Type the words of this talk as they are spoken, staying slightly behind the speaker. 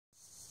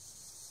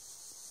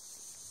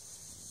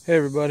Hey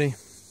everybody,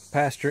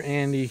 Pastor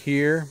Andy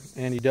here,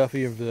 Andy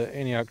Duffy of the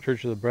Antioch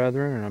Church of the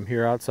Brethren, and I'm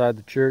here outside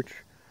the church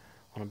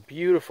on a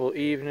beautiful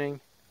evening.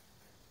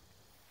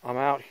 I'm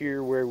out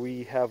here where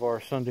we have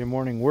our Sunday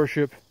morning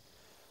worship.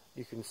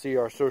 You can see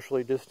our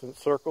socially distant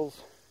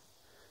circles.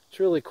 It's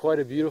really quite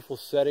a beautiful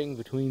setting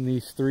between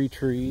these three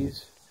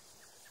trees.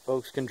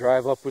 Folks can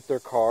drive up with their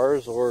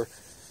cars or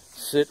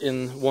sit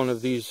in one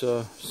of these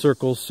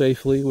circles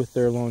safely with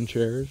their lawn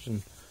chairs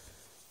and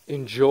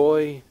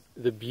enjoy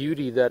the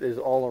beauty that is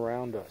all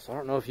around us. I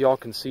don't know if y'all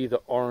can see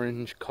the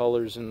orange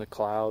colors in the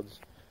clouds.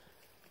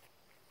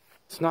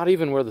 It's not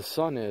even where the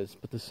sun is,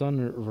 but the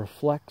sun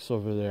reflects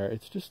over there.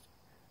 It's just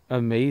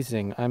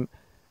amazing. I'm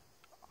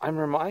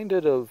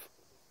reminded of,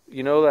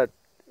 you know, that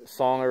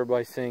song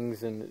everybody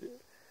sings in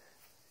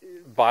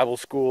Bible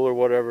school or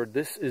whatever.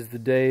 This is the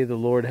day the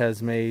Lord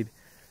has made.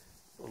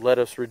 Let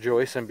us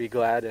rejoice and be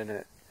glad in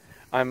it.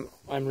 I'm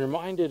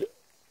reminded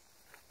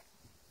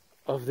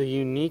of the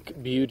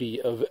unique beauty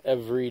of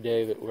every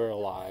day that we're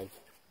alive.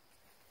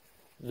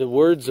 The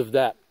words of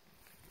that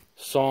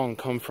song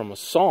come from a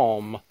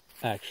psalm,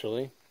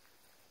 actually.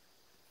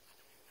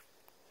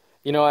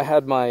 You know, I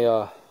had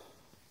my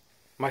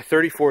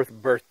 34th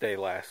birthday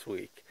last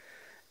week,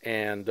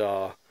 and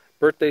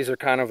birthdays are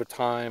kind of a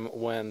time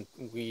when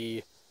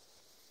we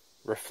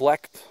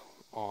reflect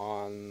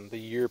on the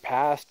year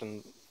past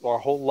and our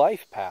whole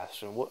life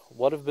past, and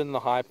what have been the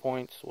high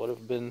points, what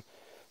have been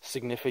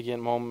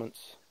significant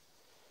moments.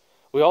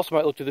 We also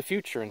might look to the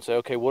future and say,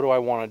 okay, what do I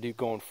want to do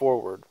going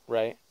forward,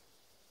 right?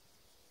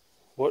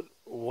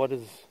 What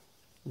does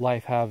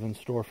life have in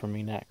store for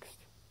me next?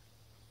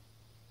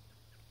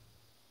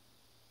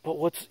 But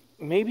what's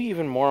maybe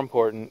even more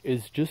important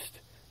is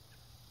just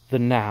the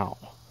now,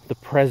 the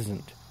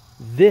present.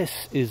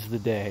 This is the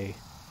day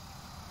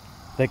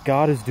that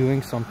God is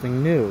doing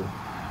something new.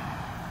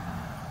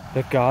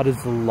 That God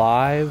is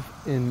alive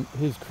and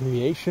His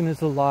creation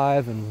is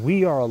alive and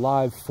we are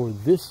alive for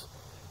this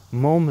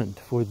moment,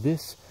 for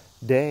this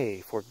day,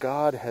 for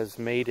God has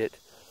made it.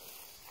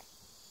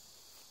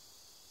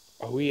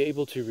 Are we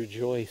able to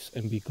rejoice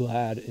and be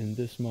glad in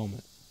this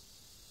moment?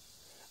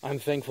 I'm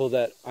thankful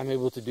that I'm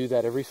able to do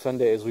that every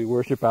Sunday as we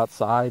worship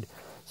outside,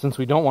 since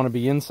we don't want to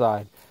be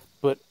inside.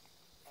 But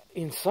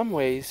in some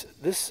ways,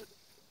 this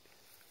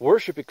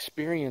worship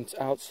experience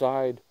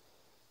outside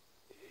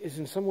is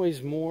in some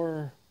ways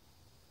more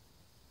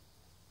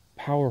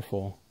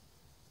powerful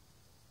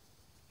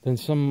than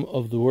some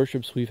of the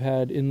worships we've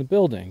had in the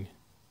building.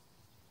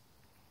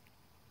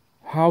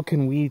 How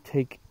can we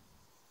take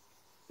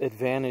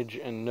advantage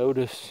and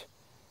notice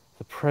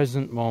the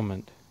present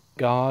moment?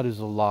 God is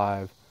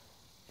alive.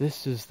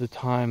 This is the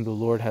time the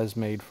Lord has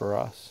made for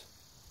us.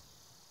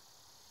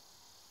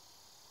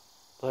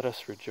 Let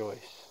us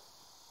rejoice.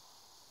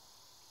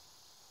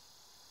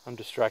 I'm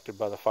distracted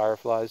by the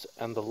fireflies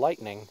and the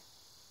lightning.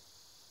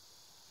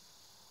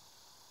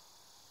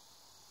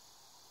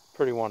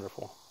 Pretty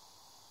wonderful.